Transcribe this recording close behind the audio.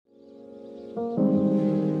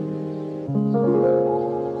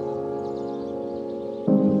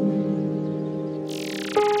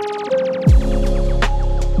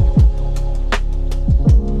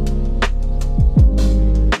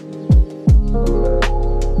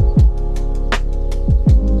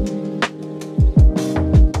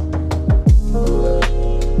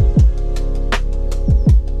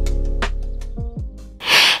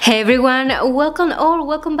Hey everyone,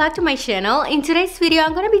 welcome back to my channel. In today's video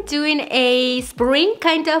I'm gonna be doing a spring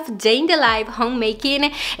kind of day in the life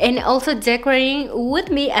homemaking and also decorating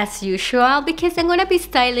with me as usual, because I'm gonna be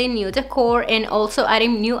styling new decor and also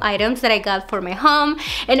adding new items that I got for my home,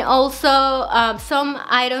 and also some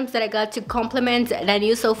items that I got to complement the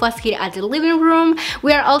new sofas here at the living room.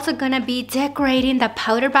 We are also gonna be decorating the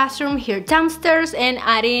powder bathroom here downstairs and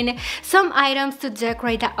adding some items to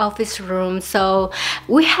decorate the office room. So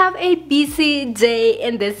we have a busy day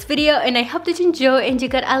in this video, and I hope that you enjoy and you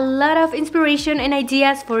got a lot of inspiration and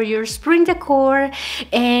ideas for your spring decor.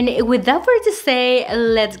 And without further to say,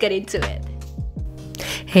 let's get into it.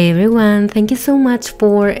 Hey everyone, thank you so much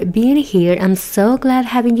for being here. I'm so glad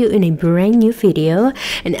having you in a brand new video,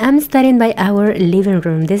 and I'm starting by our living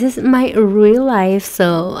room. This is my real life,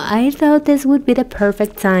 so I thought this would be the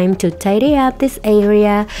perfect time to tidy up this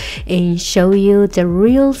area and show you the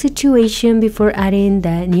real situation before adding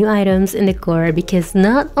the new items in the decor, because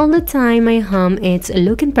not all the time my home is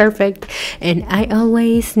looking perfect and I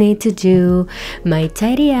always need to do my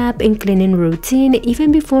tidy up and cleaning routine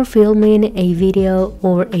even before filming a video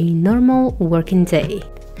or a normal working day.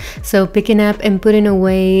 So picking up and putting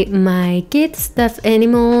away my kids' stuffed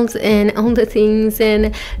animals and all the things,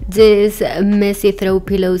 and this messy throw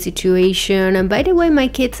pillow situation. And by the way, my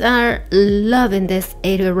kids are loving this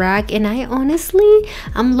area rack, and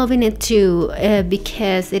I'm loving it too,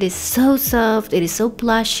 because it is so soft, it is so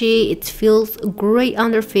plushy, it feels great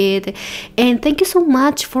under feet. And thank you so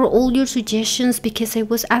much for all your suggestions, because I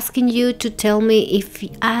was asking you to tell me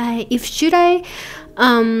if should I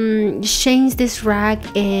change this rack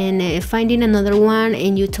and finding another one,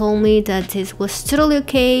 and you told me that this was totally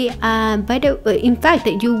okay. In fact,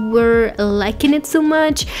 that you were liking it so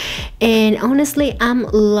much, and honestly I'm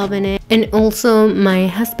loving it. And also my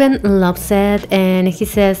husband loves it, and he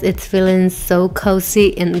says it's feeling so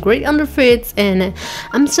cozy and great under feet, and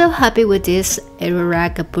I'm so happy with this area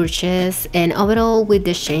rack purchase and overall with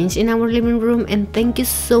the change in our living room. And thank you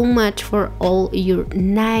so much for all your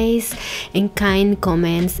nice and kind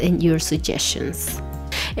comments and your suggestions.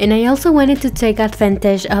 And I also wanted to take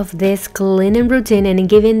advantage of this cleaning routine and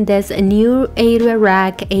giving this new area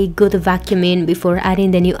rack a good vacuuming before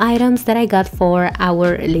adding the new items that I got for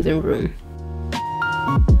our living room.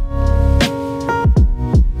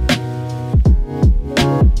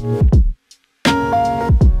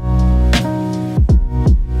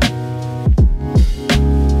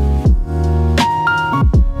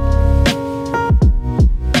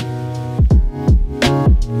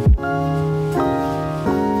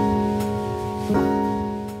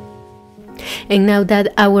 And now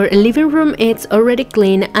that our living room is already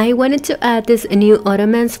clean, I wanted to add this new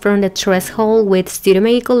Ottomans from the threshold with Studio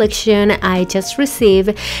McGee collection I just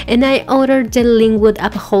received, and I ordered the Linkwood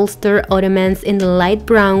upholster Ottomans in the light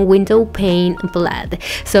brown window pane black.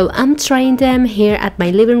 So I'm trying them here at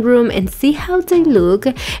my living room and see how they look,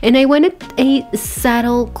 and I wanted a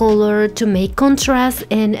subtle color to make contrast,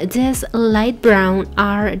 and this light brown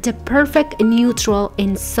are the perfect neutral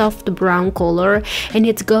and soft brown color, and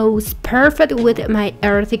it goes perfect with my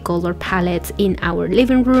earthy color palettes in our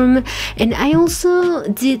living room. And I also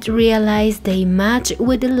did realize they match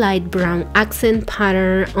with the light brown accent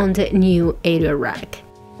pattern on the new area rack.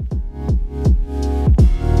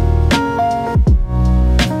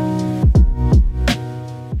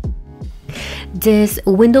 This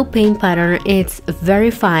window pane pattern is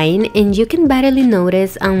very fine, and you can barely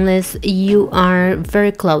notice unless you are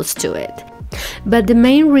very close to it. But the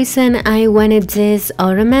main reason I wanted these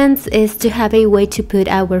ornaments is to have a way to put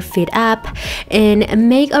our feet up and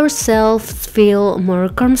make ourselves feel more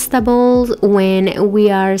comfortable when we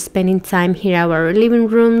are spending time here in our living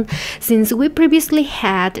room, since we previously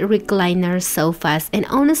had recliner sofas, and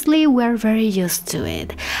honestly we are very used to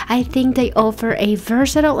it. I think they offer a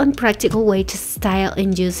versatile and practical way to style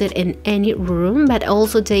and use it in any room, but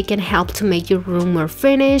also they can help to make your room more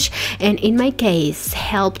finished, and in my case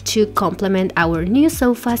help to complement our new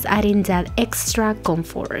sofas, adding that extra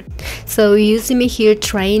comfort. So you see me here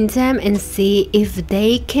trying them and see if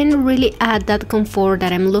they can really add that comfort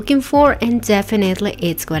that I'm looking for, and definitely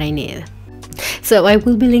it's what I need. So I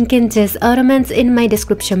will be linking these ottomans in my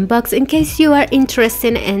description box in case you are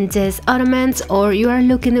interested in these ottomans or you are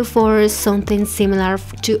looking for something similar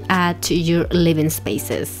to add to your living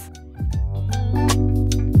spaces.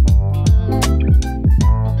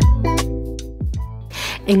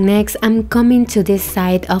 And next I'm coming to this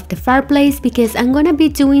side of the fireplace because I'm gonna be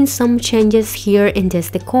doing some changes here in this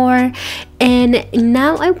decor. And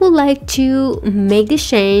now I would like to make the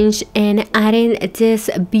change and adding this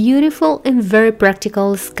beautiful and very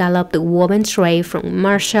practical scalloped woven tray from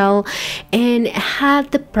Marshall, and had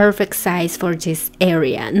the perfect size for this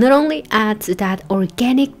area. Not only adds that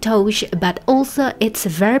organic touch, but also it's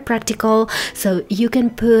very practical, so you can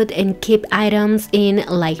put and keep items in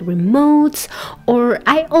like remotes, or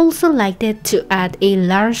I also liked it to add a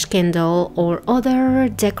large candle or other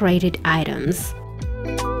decorated items.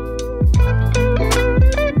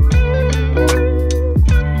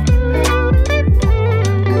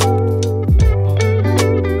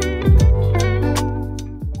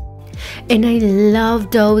 And I love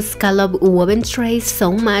those scallop woven trays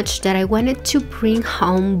so much that I wanted to bring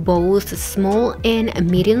home both small and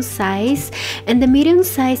medium size, and the medium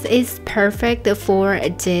size is perfect for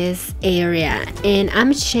this area. And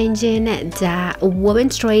I'm changing the woven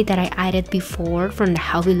tray that I added before from the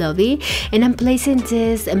Hobby Lobby, and I'm placing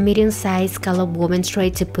this medium size scallop woven tray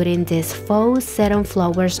to put in this faux cedum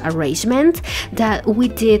flowers arrangement that we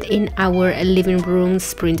did in our living room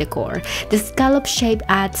spring decor. The scallop shape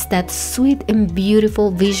adds that sweet and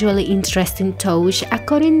beautiful, visually interesting touch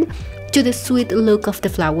according to the sweet look of the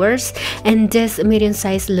flowers, and this medium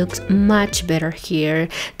size looks much better here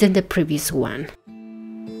than the previous one.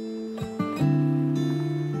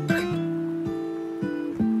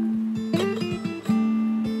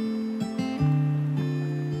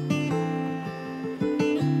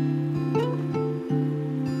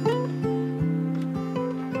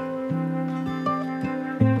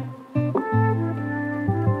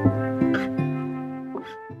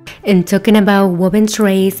 And talking about woven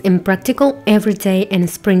trays in practical everyday and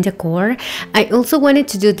spring decor, I also wanted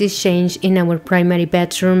to do this change in our primary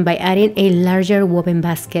bedroom by adding a larger woven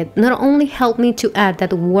basket. Not only helped me to add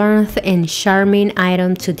that warmth and charming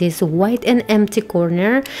item to this white and empty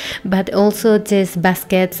corner, but also these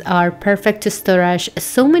baskets are perfect to storage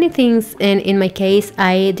so many things, and in my case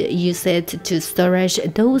I'd use it to storage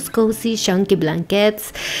those cozy chunky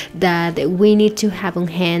blankets that we need to have on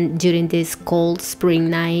hand during these cold spring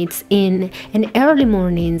nights in and early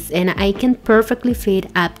mornings, and I can perfectly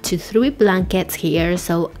fit up to 3 blankets here,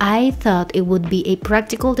 so I thought it would be a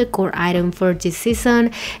practical decor item for this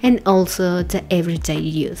season and also the everyday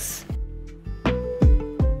use.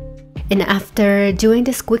 And after doing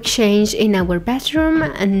this quick change in our bedroom,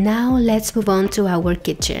 and now let's move on to our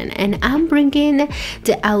kitchen. And I'm bringing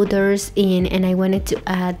the outdoors in, and I wanted to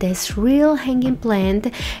add this real hanging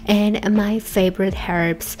plant and my favorite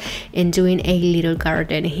herbs and doing a little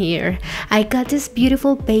garden here. I got this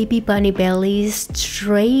beautiful baby bunny bellies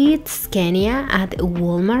straight Scania at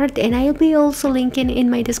Walmart, and I'll be also linking in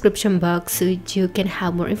my description box so you can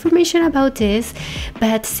have more information about this.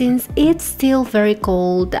 But since it's still very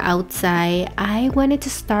cold outside, I wanted to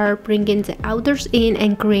start bringing the outdoors in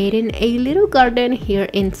and creating a little garden here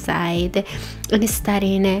inside and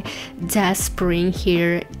starting the spring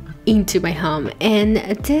here into my home. And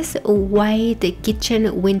this white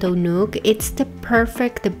kitchen window nook, it's the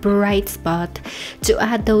perfect bright spot to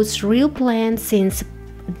add those real plants, since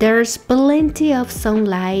there's plenty of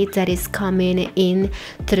sunlight that is coming in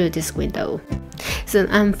through this window. So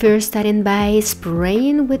I'm first starting by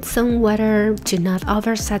spraying with some water to not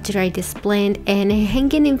oversaturate this plant and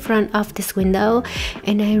hanging in front of this window,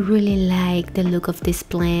 and I really like the look of this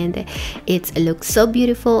plant. It looks so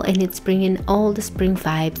beautiful and it's bringing all the spring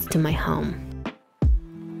vibes to my home.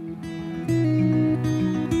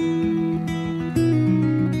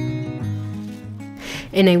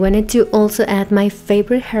 And I wanted to also add my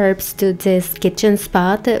favorite herbs to this kitchen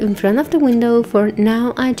spot in front of the window. For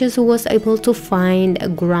now, I just was able to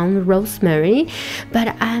find ground rosemary,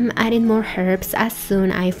 but I'm adding more herbs as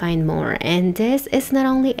soon I find more. And this is not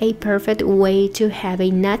only a perfect way to have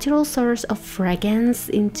a natural source of fragrance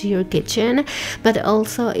into your kitchen, but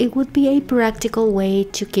also it would be a practical way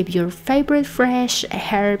to keep your favorite fresh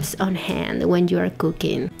herbs on hand when you are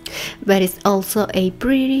cooking. But it's also a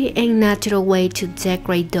pretty and natural way to decorate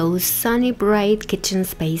those sunny bright kitchen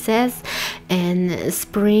spaces, and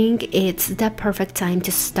spring it's the perfect time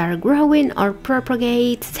to start growing or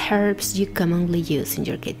propagate herbs you commonly use in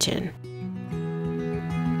your kitchen.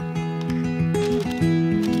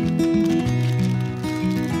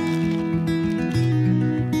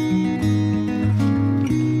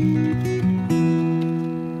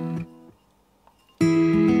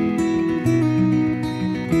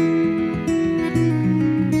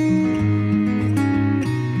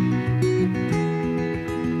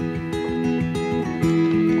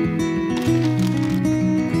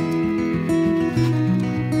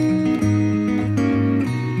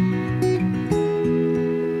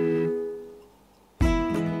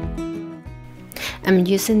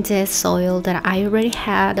 using this soil that I already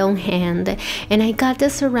had on hand, and I got the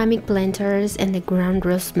ceramic planters and the ground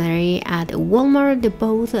rosemary at Walmart. They're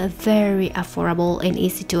both very affordable and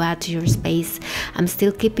easy to add to your space. I'm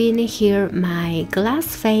still keeping here my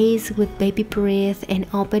glass vase with baby breath and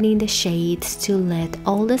opening the shades to let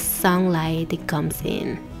all the sunlight that comes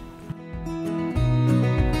in.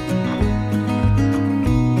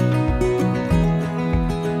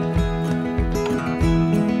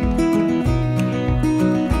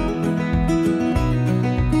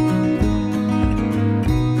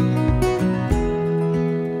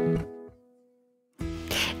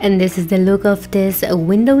 And this is the look of this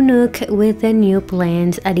window nook with the new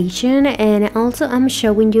plant addition, and also I'm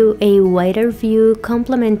showing you a wider view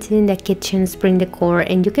complementing the kitchen spring decor,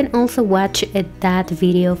 and you can also watch that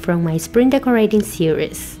video from my spring decorating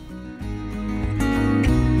series.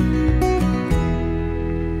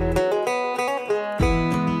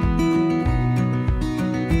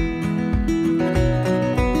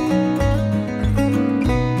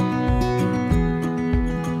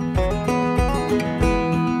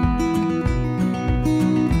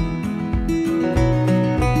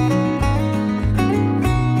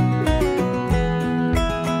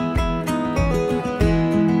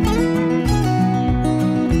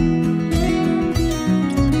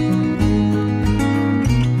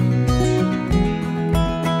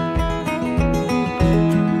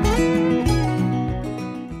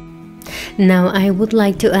 Now I would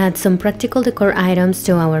like to add some practical decor items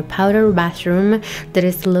to our powder bathroom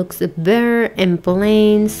that looks bare and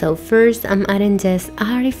plain. So first I'm adding this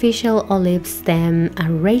artificial olive stem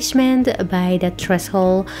arrangement by the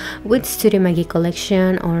Threshold with Studio McGee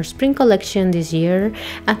collection or spring collection this year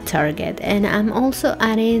at Target. And I'm also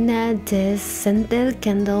adding this scented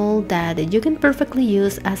candle that you can perfectly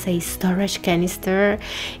use as a storage canister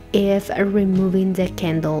if removing the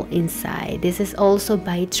candle inside. This is also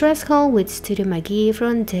by Threshold with Studio McGee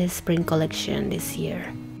from the spring collection this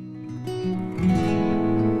year.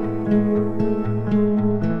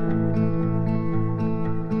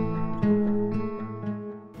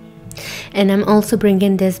 And I'm also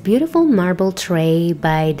bringing this beautiful marble tray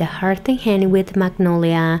by the Heart and Hand with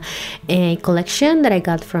Magnolia, a collection that I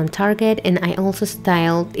got from Target, and I also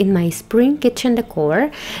styled in my spring kitchen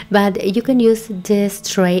decor. But you can use this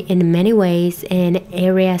tray in many ways and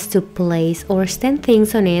areas to place or stand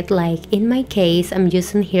things on it. Like in my case, I'm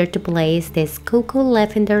using here to place this cocoa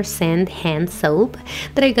lavender scent hand soap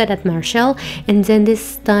that I got at Marshall, and then this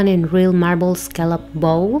stunning real marble scallop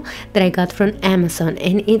bowl that I got from Amazon,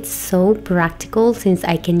 and it's so practical since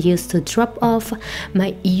I can use to drop off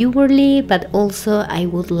my jewelry, but also I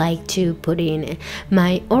would like to put in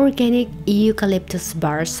my organic eucalyptus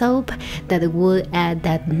bar soap that would add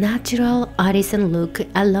that natural artisan look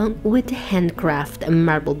along with the handcraft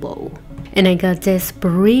marble bowl. And I got this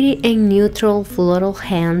pretty and neutral floral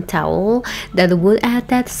hand towel that would add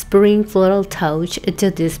that spring floral touch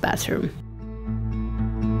to this bathroom.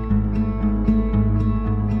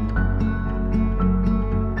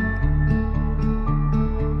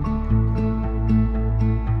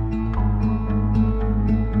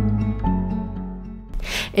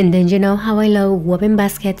 And then you know how I love woven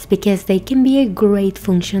baskets because they can be a great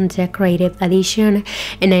function decorative addition,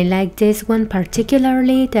 and I like this one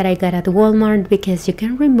particularly that I got at Walmart because you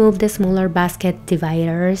can remove the smaller basket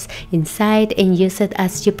dividers inside and use it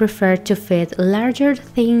as you prefer to fit larger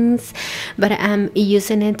things. But I'm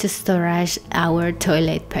using it to storage our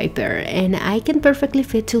toilet paper, and I can perfectly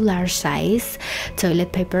fit two large size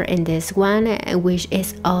toilet paper in this one, which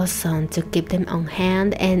is awesome to keep them on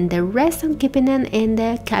hand, and the rest I'm keeping them in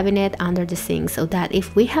the cabinet under the sink so that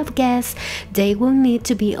if we have guests, they will need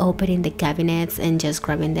to be opening the cabinets and just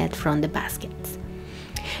grabbing that from the baskets.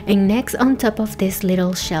 And next, on top of this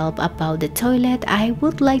little shelf about the toilet, I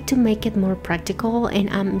would like to make it more practical, and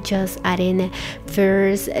I'm just adding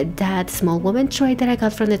first that small woven tray that I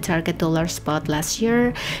got from the Target dollar spot last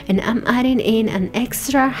year, and I'm adding in an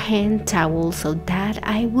extra hand towel so that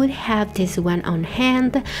I would have this one on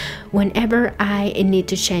hand whenever I need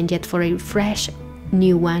to change it for a fresh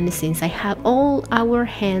new one, since I have all our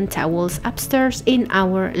hand towels upstairs in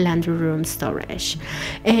our laundry room storage.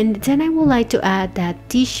 And then I would like to add that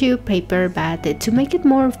tissue paper, but to make it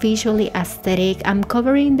more visually aesthetic, I'm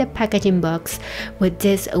covering the packaging box with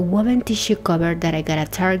this woven tissue cover that I got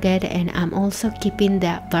at Target, and I'm also keeping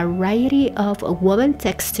the variety of woven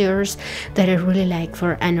textures that I really like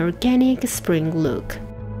for an organic spring look.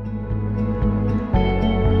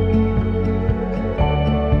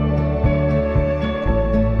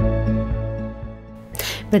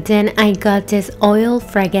 But then I got this oil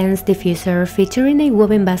fragrance diffuser featuring a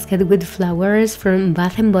woven basket with flowers from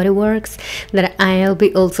Bath and Body Works that I'll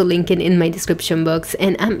be also linking in my description box,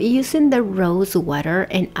 and I'm using the rose water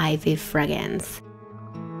and ivy fragrance.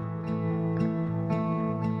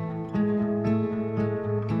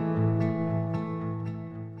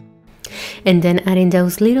 And then adding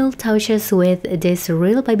those little touches with this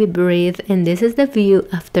Real Baby Breathe, and this is the view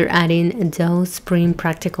after adding those spring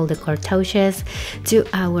practical decor touches to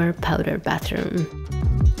our powder bathroom.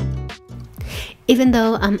 Even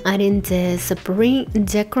though I'm adding the spring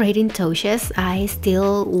decorating touches, I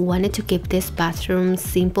still wanted to keep this bathroom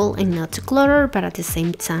simple and not too cluttered, but at the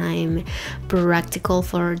same time practical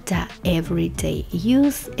for the everyday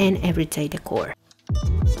use and everyday decor.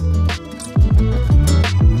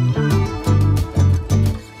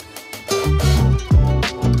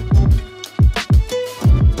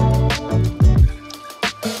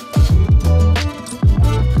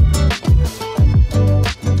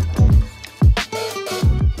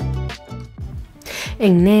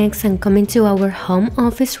 And next I'm coming to our home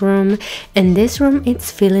office room, and this room is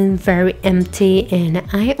feeling very empty, and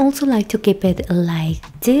I also like to keep it like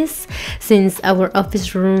this since our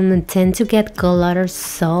office room tend to get cluttered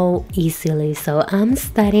so easily. So I'm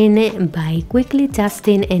starting by quickly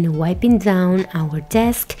dusting and wiping down our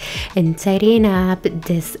desk and tidying up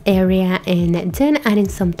this area, and then adding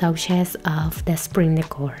some touches of the spring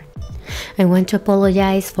decor. I want to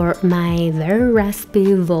apologize for my very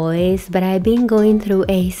raspy voice, but I've been going through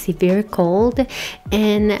a severe cold,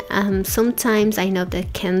 and sometimes I know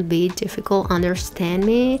that can be difficult to understand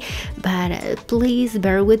me, but please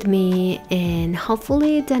bear with me, and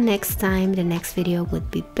hopefully the next video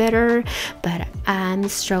would be better. But I'm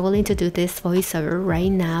struggling to do this voiceover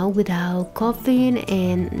right now without coughing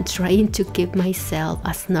and trying to keep myself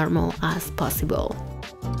as normal as possible.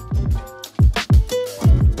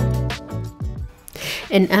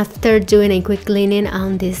 And after doing a quick cleaning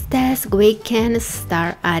on this desk, we can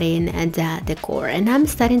start adding the decor. And I'm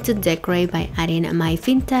starting to decorate by adding my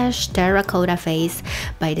vintage terracotta vase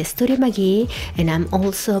by the Studio McGee, and I'm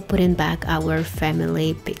also putting back our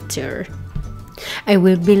family picture. I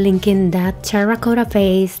will be linking that terracotta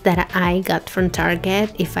vase that I got from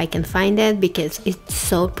Target if I can find it, because it's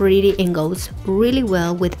so pretty and goes really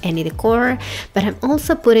well with any decor. But I'm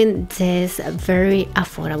also putting this very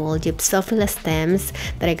affordable gypsophila stems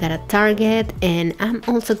that I got at Target, and I'm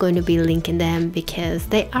also going to be linking them because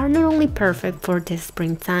they are not only perfect for the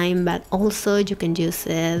springtime, but also you can use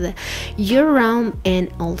it year-round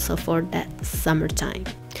and also for the summertime.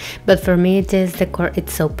 But for me, this decor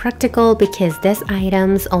it's so practical because these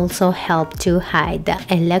items also help to hide the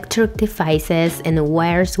electric devices and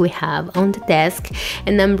wires we have on the desk.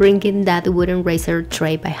 And I'm bringing that wooden razor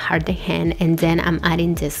tray by Heart and Hand, and then I'm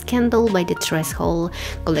adding this candle by the Threshold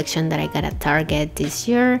collection that I got at Target this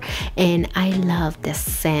year, and I love the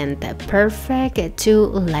scent, perfect to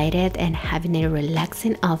light it and having a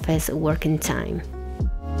relaxing office working time.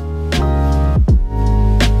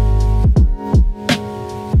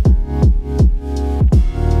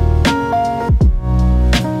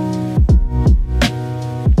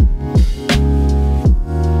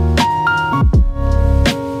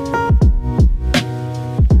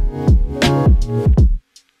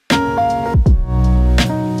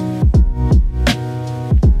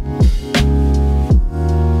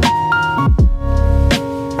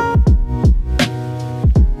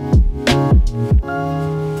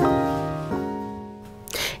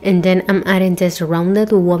 And then I'm adding this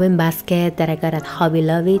rounded woven basket that I got at Hobby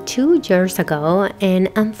Lobby 2 years ago, and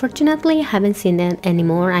unfortunately I haven't seen it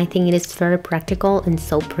anymore. I think it is very practical and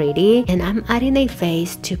so pretty. And I'm adding a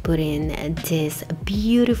vase to put in this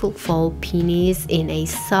beautiful faux peonies in a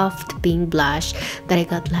soft pink blush that I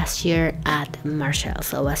got last year at Marshall.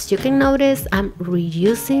 So as you can notice, I'm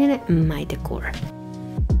reusing my decor.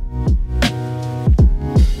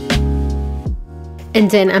 And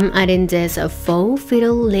then I'm adding this faux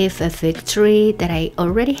fiddle leaf fig tree that I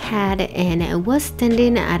already had, and it was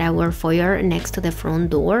standing at our foyer next to the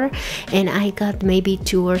front door, and I got maybe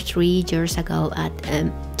 2 or 3 years ago at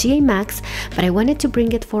TJ Maxx, but I wanted to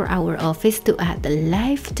bring it for our office to add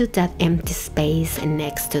life to that empty space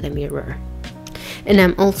next to the mirror. And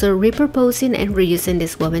I'm also repurposing and reusing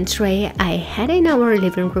this woven tray I had in our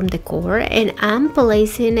living room decor, and I'm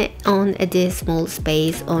placing it on this small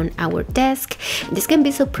space on our desk. This can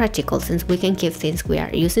be so practical since we can keep things we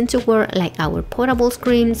are using to work, like our portable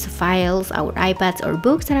screens, files, our iPads, or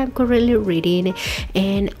books that I'm currently reading,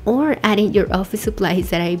 and or adding your office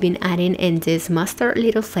supplies that I've been adding in this mustard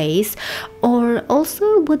little vase, or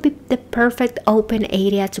also would be the perfect open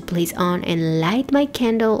area to place on and light my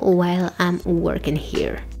candle while I'm working can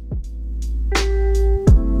hear.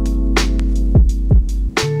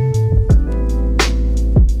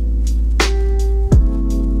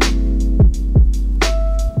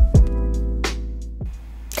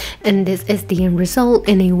 And this is the end result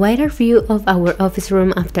in a wider view of our office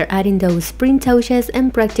room after adding those spring touches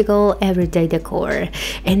and practical everyday decor.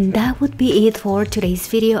 And that would be it for today's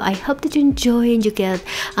video. I hope that you enjoy and you get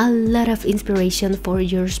a lot of inspiration for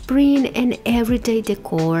your spring and everyday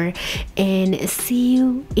decor. And see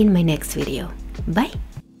you in my next video. Bye!